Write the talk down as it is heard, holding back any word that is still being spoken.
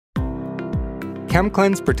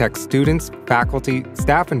ChemKlenz protects students, faculty,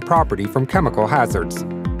 staff, and property from chemical hazards.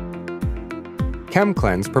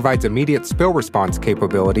 ChemKlenz provides immediate spill response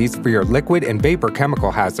capabilities for your liquid and vapor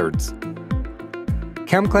chemical hazards.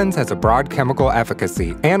 ChemKlenz has a broad chemical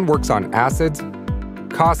efficacy and works on acids,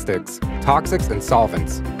 caustics, toxics, and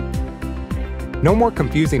solvents. No more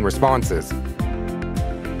confusing responses.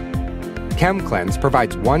 ChemKlenz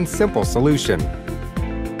provides one simple solution,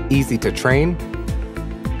 easy to train,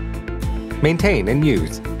 maintain, and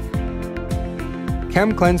use.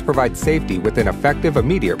 ChemKlenz provides safety with an effective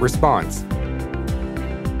immediate response.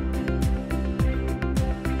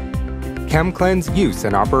 ChemKlenz use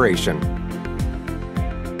and operation.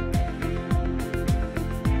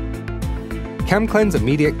 ChemKlenz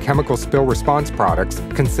immediate chemical spill response products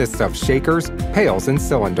consists of shakers, pails, and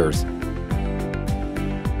cylinders.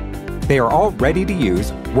 They are all ready to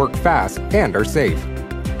use, work fast, and are safe.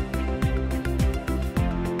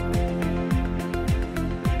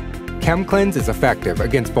 ChemKlenz is effective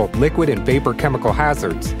against both liquid and vapor chemical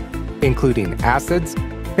hazards, including acids,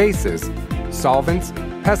 bases, solvents,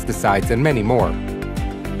 pesticides, and many more.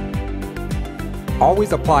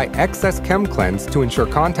 Always apply excess ChemKlenz to ensure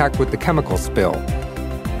contact with the chemical spill.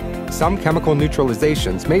 Some chemical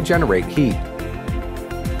neutralizations may generate heat.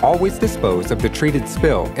 Always dispose of the treated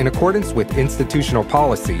spill in accordance with institutional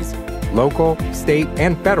policies, local, state,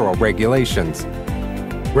 and federal regulations.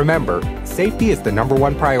 Remember, safety is the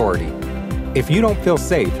 #1 priority. If you don't feel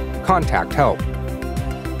safe, contact help.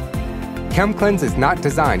 ChemKlenz is not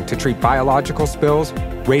designed to treat biological spills,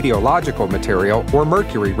 radiological material, or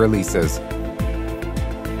mercury releases.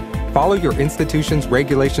 Follow your institution's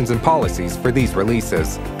regulations and policies for these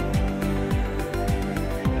releases.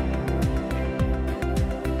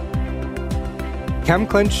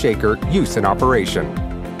 ChemKlenz shaker use and operation.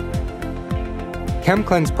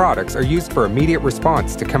 ChemKlenz products are used for immediate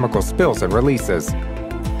response to chemical spills and releases.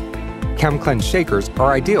 ChemKlenz shakers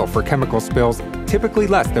are ideal for chemical spills typically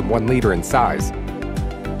less than 1 liter in size.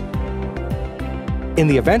 In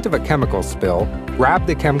the event of a chemical spill, grab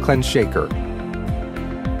the ChemKlenz shaker.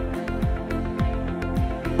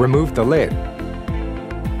 Remove the lid.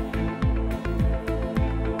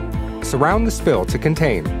 Surround the spill to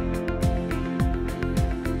contain.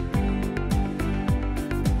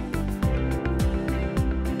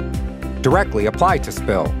 Directly apply to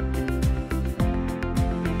spill.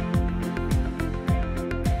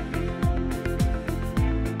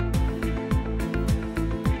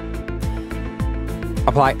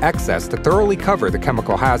 Apply excess to thoroughly cover the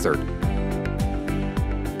chemical hazard.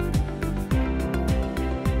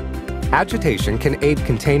 Agitation can aid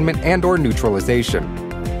containment and/or neutralization.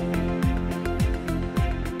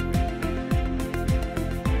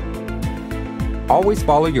 Always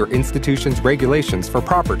follow your institution's regulations for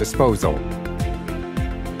proper disposal.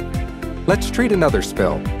 Let's treat another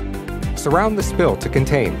spill. Surround the spill to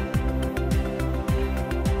contain.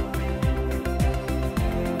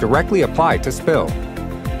 Directly apply to spill.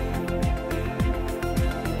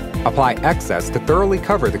 Apply excess to thoroughly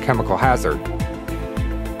cover the chemical hazard.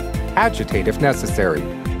 Agitate if necessary.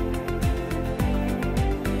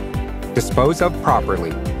 Dispose of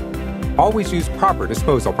properly. Always use proper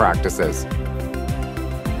disposal practices.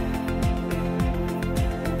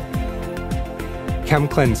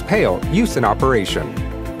 ChemKlenz pail use and operation.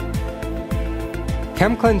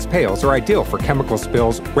 ChemKlenz pails are ideal for chemical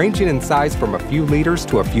spills ranging in size from a few liters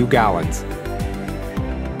to a few gallons.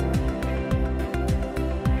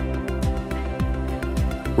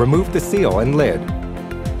 Remove the seal and lid.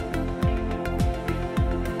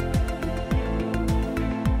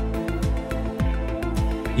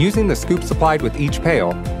 Using the scoop supplied with each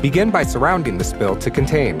pail, begin by surrounding the spill to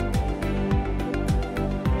contain.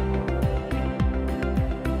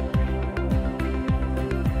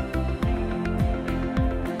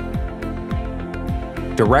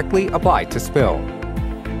 Directly apply to spill.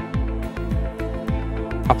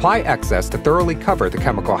 Apply excess to thoroughly cover the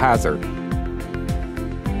chemical hazard.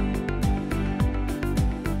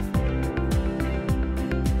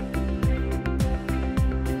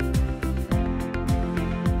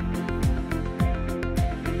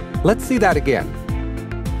 Let's see that again.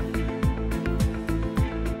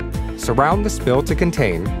 Surround the spill to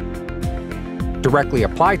contain. Directly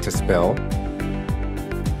apply to spill.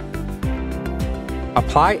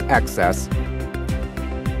 Apply excess.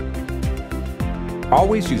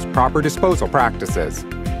 Always use proper disposal practices.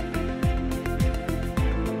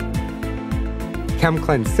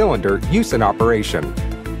 ChemKlenz cylinder use and operation.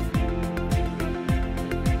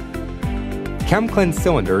 ChemKlenz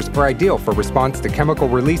cylinders are ideal for response to chemical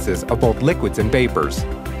releases of both liquids and vapors.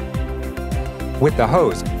 With the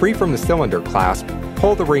hose free from the cylinder clasp,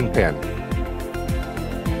 pull the ring pin.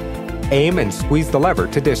 Aim and squeeze the lever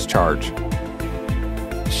to discharge.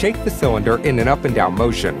 Shake the cylinder in an up and down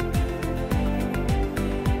motion.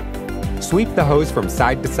 Sweep the hose from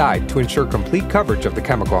side to side to ensure complete coverage of the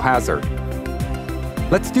chemical hazard.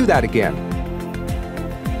 Let's do that again.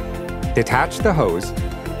 Detach the hose,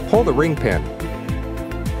 pull the ring pin.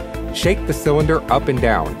 Shake the cylinder up and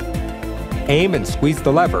down. Aim and squeeze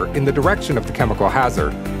the lever in the direction of the chemical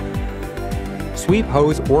hazard. Sweep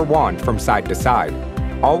hose or wand from side to side.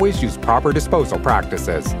 Always use proper disposal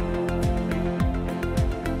practices.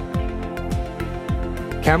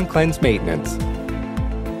 ChemKlenz maintenance.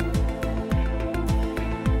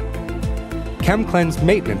 ChemKlenz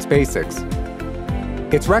maintenance basics.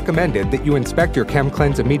 It's recommended that you inspect your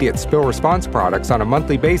ChemKlenz immediate spill response products on a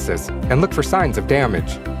monthly basis and look for signs of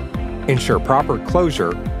damage. Ensure proper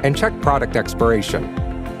closure and check product expiration.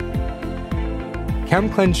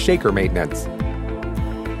 ChemKlenz shaker maintenance.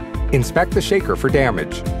 Inspect the shaker for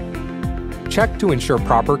damage. Check to ensure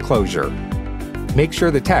proper closure. Make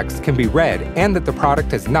sure the text can be read and that the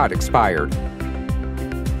product has not expired.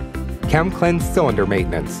 ChemKlenz cylinder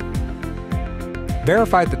maintenance.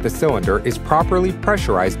 Verify that the cylinder is properly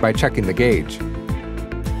pressurized by checking the gauge.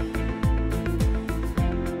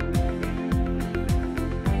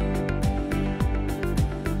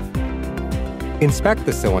 Inspect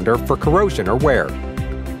the cylinder for corrosion or wear.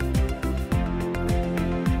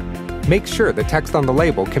 Make sure the text on the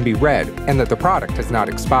label can be read and that the product has not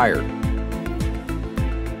expired.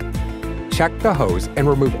 Check the hose and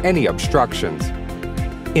remove any obstructions.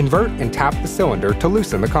 Invert and tap the cylinder to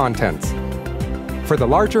loosen the contents. For the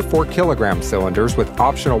larger 4 kg cylinders with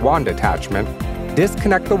optional wand attachment,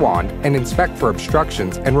 disconnect the wand and inspect for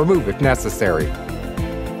obstructions and remove if necessary.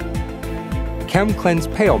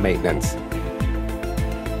 ChemKlenz pail maintenance.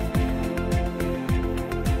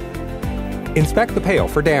 Inspect the pail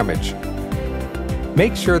for damage.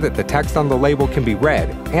 Make sure that the text on the label can be read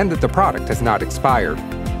and that the product has not expired.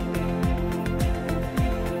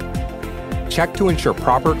 Check to ensure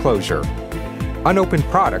proper closure. Unopened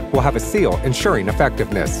product will have a seal ensuring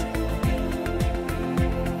effectiveness.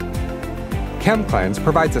 ChemKlenz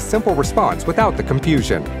provides a simple response without the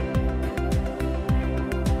confusion.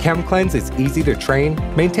 ChemKlenz is easy to train,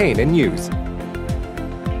 maintain, and use.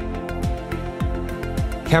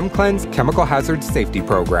 ChemKlenz Chemical Hazard Safety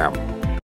Program.